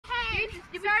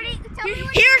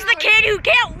Here's the kid who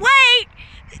can't wait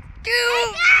to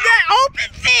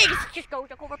open things. Just go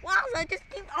to Cobra Plaza. Just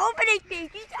keep opening things.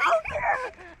 He's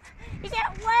opening. He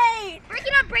can't wait. Break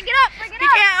it up, break it up, break it He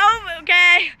up. can't open,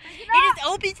 okay? He just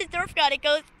opens the Nerf gun. It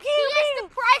goes, He is the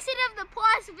president of the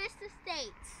Plaza Vista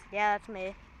States. yeah, that's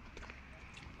me.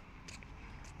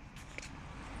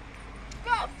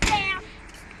 Go, bam,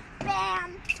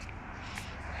 bam,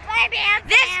 bam, bam.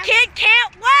 This kid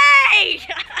can't wait.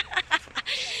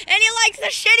 And he likes the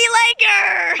shitty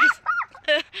Lakers.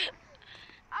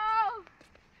 Oh,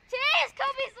 today is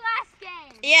Kobe's last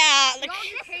game. Yeah, I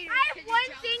have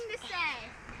one thing to say.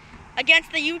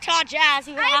 against the Utah Jazz,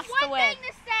 who I have has to one win. thing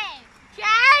to say.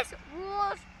 Jazz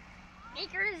rules.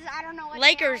 Lakers, I don't know what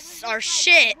Lakers they are. are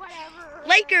shit. Whatever.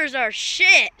 Lakers are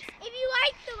shit. If you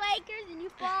like the Lakers and you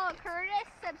follow Curtis,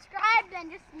 subscribe, then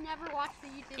just never watch the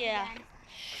YouTube Yeah. again.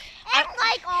 And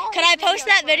like all Could his I post videos,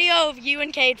 that like- video of you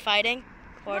and Cade fighting?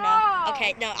 Or no? No.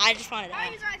 Okay, no, I just wanted to How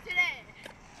ask. is that today?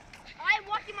 I'm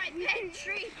walking my pet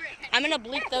tree branch. I'm gonna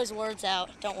bleep those words out,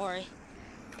 don't worry.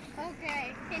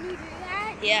 Okay, can you do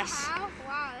that? Yes. How?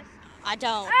 Wow. I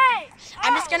don't. Hey!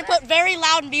 I'm just gonna put very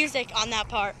loud music on that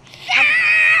part.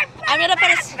 I'm gonna put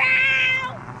a...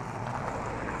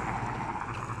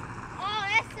 Oh,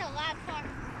 that's a loud part.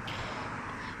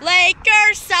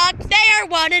 Lakers suck, they are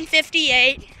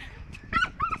 1-58.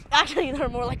 Actually, they're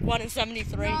more like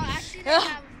 1-73. No, actually, they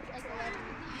have like 11.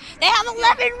 They have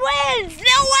 11 wins!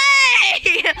 No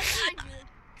way!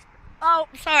 Oh,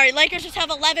 sorry, Lakers just have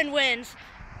 11 wins.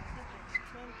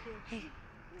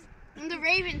 And the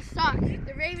Ravens suck.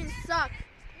 The Ravens suck.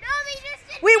 No, they just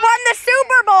did. We won the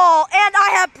Super Bowl, and I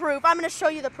have proof. I'm gonna show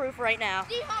you the proof right now.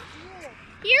 Seahawks rule.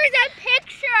 Here's a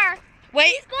picture.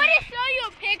 Wait. He's going to show you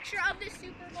a picture of the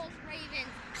Super Bowl's Ravens.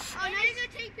 Oh, now you're going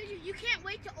to take pictures. You can't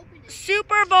wait to open it.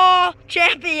 Super Bowl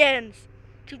champions.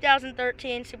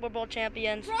 2013 Super Bowl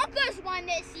champions. Broncos won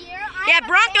this year. Yeah,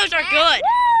 Broncos are good. Yeah,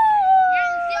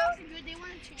 the Seahawks are good. They won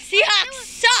a championship. Seahawks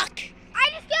suck. I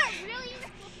just got really into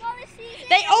football this season.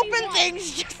 They and we open won.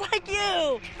 things just like you. I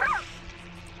don't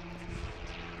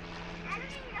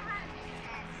even know how to do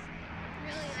that.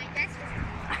 Really, like, that's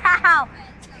just... Ow.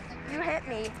 You hit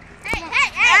me. Hey, hey, Hey,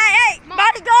 hey! hey, Mom.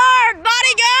 bodyguard,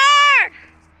 bodyguard.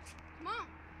 Come on.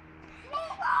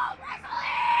 Whoa,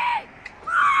 wrestling!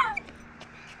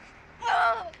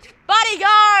 Oh!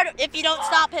 Bodyguard. If you don't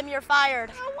stop him, you're fired.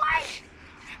 Oh, what?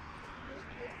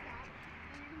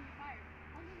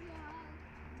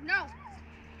 No.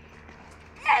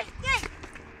 Hey, hey!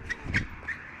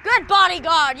 Good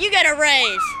bodyguard. You get a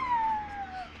raise.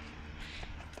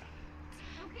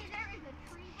 Okay, there is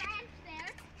a tree branch there.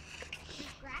 There's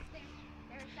grass there.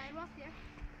 There's a sidewalk there.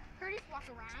 Curtis, walk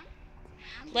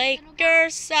around.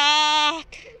 Lakers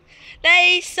suck.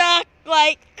 They suck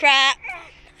like crap.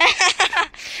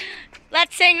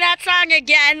 Let's sing that song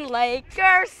again.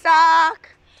 Lakers suck.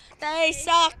 They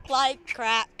suck like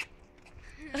crap.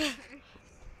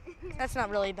 That's not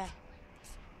really bad.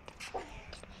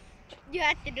 You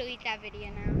have to delete that video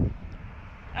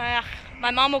now.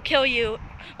 My mom will kill you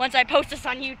once I post this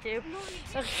on YouTube. No, you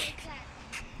can't delete that.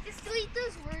 Just delete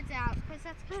those words out, because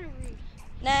that's kind of rude.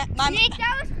 Nah, Nick,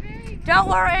 that was very rude. don't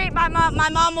worry, my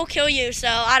mom will kill you, so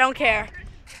I don't care.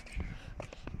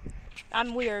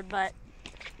 I'm weird, but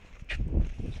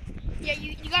Yeah,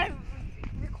 you gotta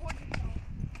record yourself.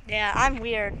 yeah, I'm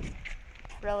weird,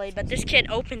 really. But this kid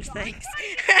opens things.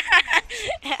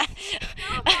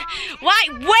 Why?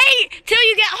 Wait till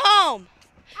you get home.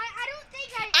 I don't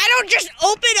think I don't just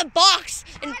open a box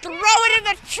and throw it in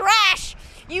the trash.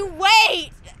 You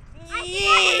wait. I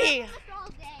Yee. this all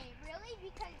day, really,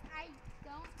 because I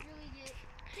don't really get.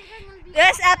 Sometimes I'm gonna be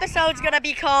This episode's gonna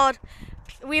be called.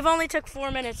 We've only took 4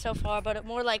 minutes so far, but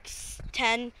more like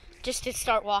 10 just to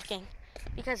start walking,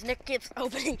 because Nick keeps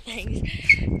opening things.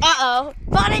 Uh-oh,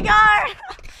 bodyguard!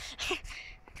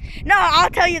 No, I'll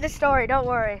tell you the story. Don't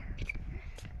worry.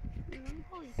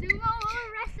 Sumo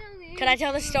wrestling. Can I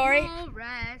tell the story? Sumo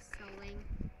wrestling.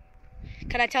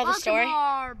 Can I tell the story?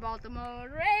 Baltimore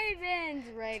Ravens.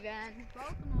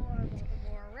 Baltimore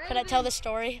Ravens. Can I tell the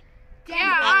story? Yeah,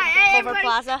 At Culver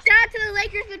Plaza? Shout out to the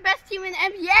Lakers, the best team in the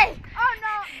NBA. Oh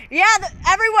no. Yeah,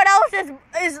 everyone else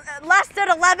is less than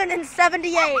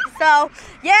 11-78. So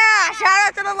yeah, shout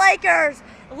out to the Lakers,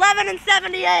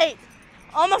 11-78.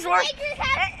 Almost worse. Lakers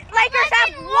have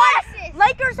 11 one. losses.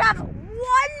 Lakers have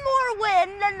one more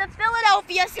win than the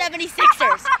Philadelphia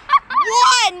 76ers.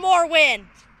 One more win.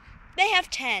 They have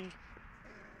 10.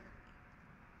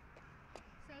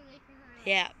 So Lakers are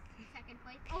Yeah, in second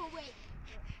place. Oh wait.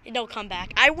 it'll come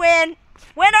back. I win.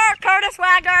 Winner, Curtis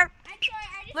Wagner. I'm sorry,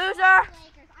 I just Loser. love the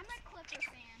Lakers. I'm a Clippers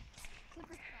fan.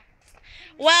 Clippers suck.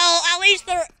 Well, at least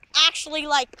they're actually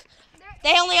like,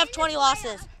 they only have 20 losses.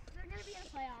 They're gonna be in the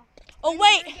playoffs. Oh They're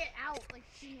wait. gonna get out like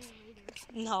sooner or later.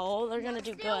 No, they're gonna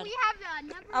do Still, good. we have the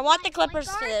number I want the 5 point Clippers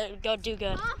guard. to go do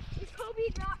good. Huh? Is Kobe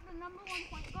not the number 1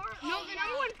 point guard? No, the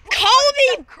number 1 point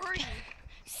Kobe! guard is Curry.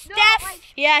 Steph! like,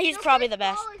 Yeah, he's So probably Chris the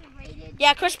best. Paul is rated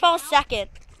Yeah, Chris Paul's now. second.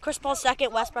 Chris Paul's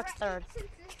second, Westbrook's third. Since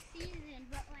this season,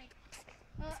 but like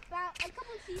about a couple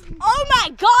seasons. Oh my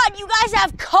god, you guys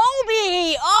have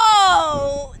Kobe!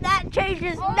 Oh, that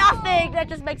changes nothing. That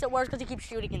just makes it worse because he keeps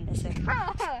shooting and missing.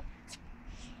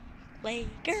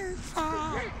 Lakers,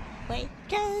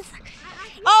 Lakers.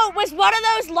 Oh, was one of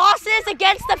those losses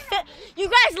against the... You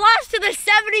guys lost to the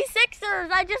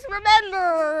 76ers. I just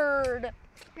remembered.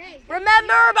 Hey,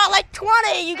 Remember about like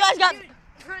 20. You guys got...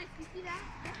 Curtis, you see that?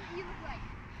 That's what you look like.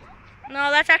 No,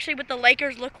 that's actually what the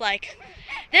Lakers look like.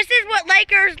 This is what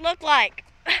Lakers look like.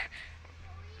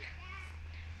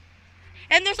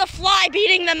 And there's a fly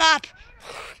beating them up.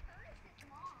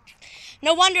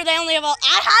 No wonder they only have a...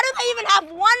 How do they even have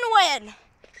one win?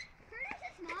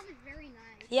 Curtis's mom is very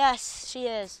nice. Yes, she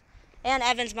is. And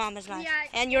Evan's mom is nice. Yeah,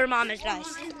 And your mom is nice.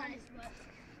 Mine is nice, but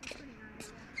she's pretty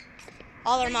nice.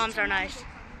 All their moms are nice.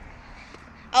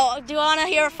 Oh, do you want to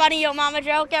hear a funny Yo Mama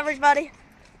joke, everybody?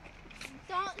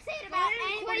 Don't say it about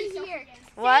anybody here.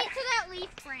 What? Say it to that Leaf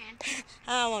branch.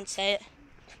 I won't say it.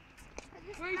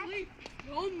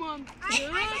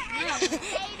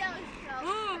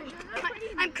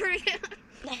 I'm Curtis.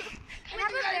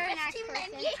 Remember the best team in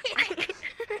the NBA?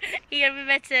 He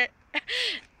admits it.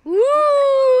 Woo!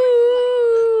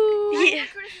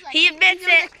 He admits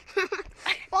it.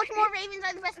 Baltimore Ravens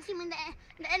are the best team in the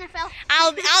NFL.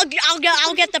 I'll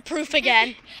get the proof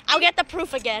again. I'll get the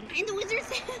proof again. And the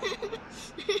Wizards.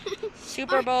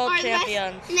 Super Bowl are the best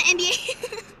champions. in the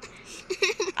NBA.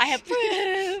 I have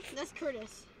proof. That's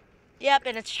Curtis. Yep,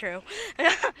 and it's true. Well,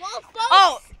 folks.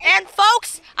 Oh, and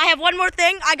folks, I have one more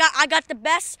thing. I got the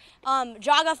best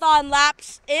jogathon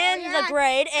laps in yeah. the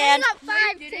grade, And and I got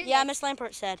 5 tickets. yeah, Miss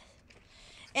Lampert said.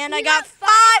 And I You got got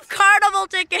 5 carnival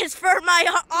tickets for my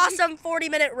awesome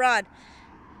 40-minute run.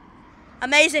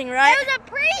 Amazing, right? It was a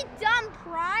pretty dumb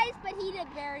prize, but he did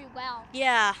very well.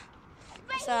 Yeah.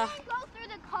 But So- he didn't go through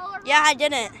the color. Yeah, I run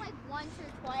didn't. Like once or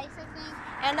twice, I think.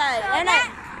 And So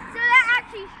that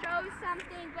actually shows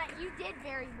something, but you did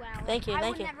very well. Thank you, I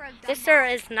thank would you. never have done This sir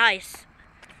that. is nice.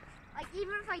 Like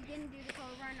even if I didn't do the color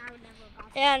run, I would never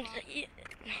have gone. And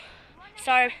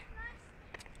sorry.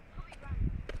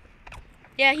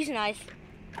 Yeah, he's nice. He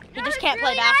No, just he's can't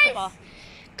play really nice. basketball.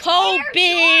 Kobe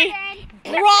Jordan.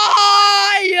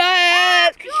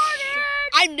 Bryant. Jordan.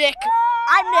 I'm Nick.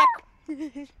 I'm Nick.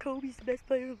 Kobe's the best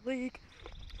player in the league.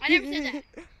 I never said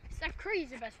that. Steph Curry's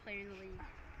the best player in the league.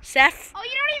 Seth. Oh,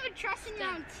 you don't even trust in your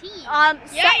own team.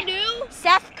 Yeah, I do.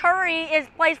 Seth Curry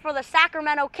plays for the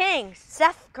Sacramento Kings.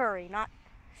 Seth Curry, not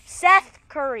Seth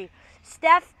Curry.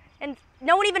 Steph, and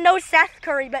no one even knows Seth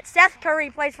Curry, but Seth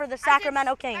Curry plays for the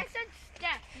Sacramento Kings. I said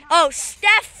Steph. Oh,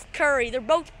 Steph Curry. They're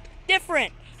both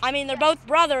different. I mean, they're both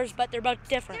brothers, but they're both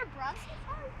different. They're brothers.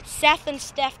 Seth and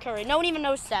Steph Curry. No one even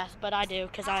knows Seth, but I do,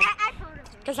 I've heard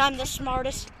of him. I'm the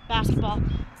smartest basketball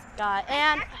guy.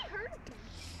 And I've heard of him.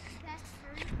 Steph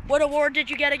Curry. what award did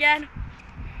you get again?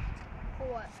 For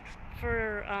what?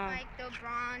 For Like the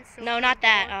bronze. no, not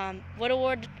that. What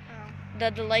award Oh.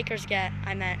 did the Lakers get?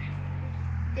 I meant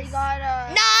They got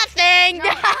nothing. No, they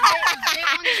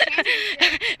won the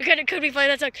championship. could we play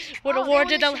that song? What Oh, they award won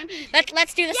did the the championship.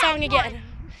 let's do the song again.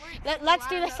 Let's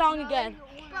do the song again.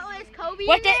 But was Kobe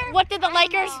What in did there? what did the I don't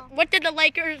Lakers know. what did the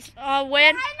Lakers win? I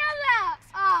know that.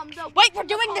 The Wait, we're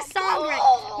doing the song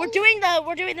right. We're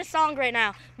doing the song right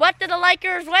now. What did the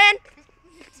Lakers win?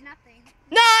 Nothing.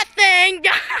 Nothing.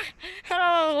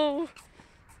 Oh.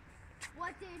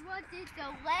 What did the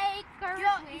Lakers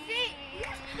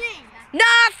win?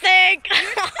 Nothing.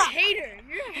 Hater.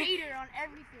 You're a hater on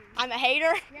everything. I'm a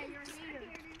hater. Yeah, you're a hater.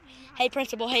 Hey,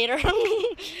 Principal Hater.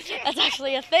 That's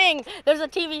actually a thing. There's a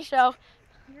TV show.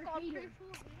 You're a hater.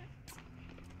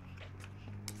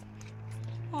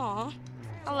 Aw.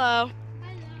 Hello. Hello.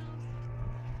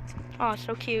 Oh,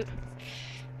 so cute.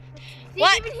 See,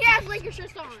 What? even he has Laker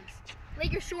shorts on.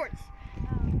 Laker shorts.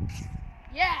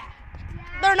 Yeah.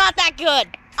 They're not that good.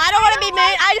 I don't want to be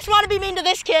mean. I just want to be mean to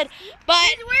this kid. But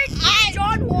Where's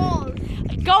John Walls?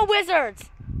 go Wizards.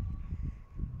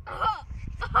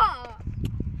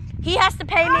 He has to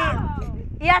pay me.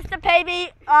 He has to pay me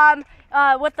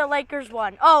what the Lakers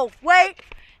won. Oh, wait.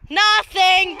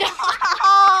 Nothing.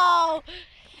 No.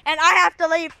 And I have to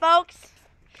leave, folks.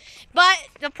 But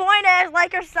the point is,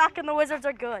 Lakers suck and the Wizards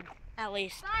are good. At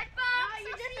least. Bye, folks. No,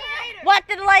 you're just a hater. What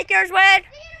did the Lakers win?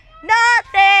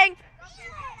 Nothing.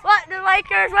 What did the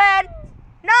Lakers win?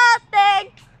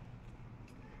 Nothing.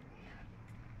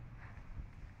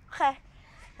 Okay,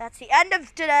 that's the end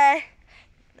of today.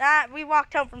 That we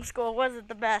walked home from school wasn't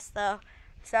the best though.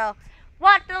 So,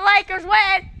 watch the Lakers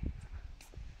win.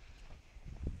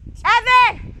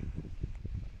 Evan!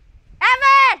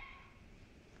 Evan!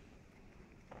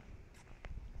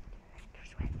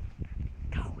 Lakers win.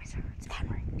 Go Wizards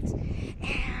and Rings.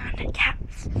 And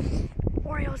Caps.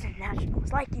 Orioles and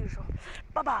Nationals like usual.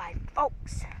 Bye-bye,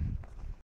 folks.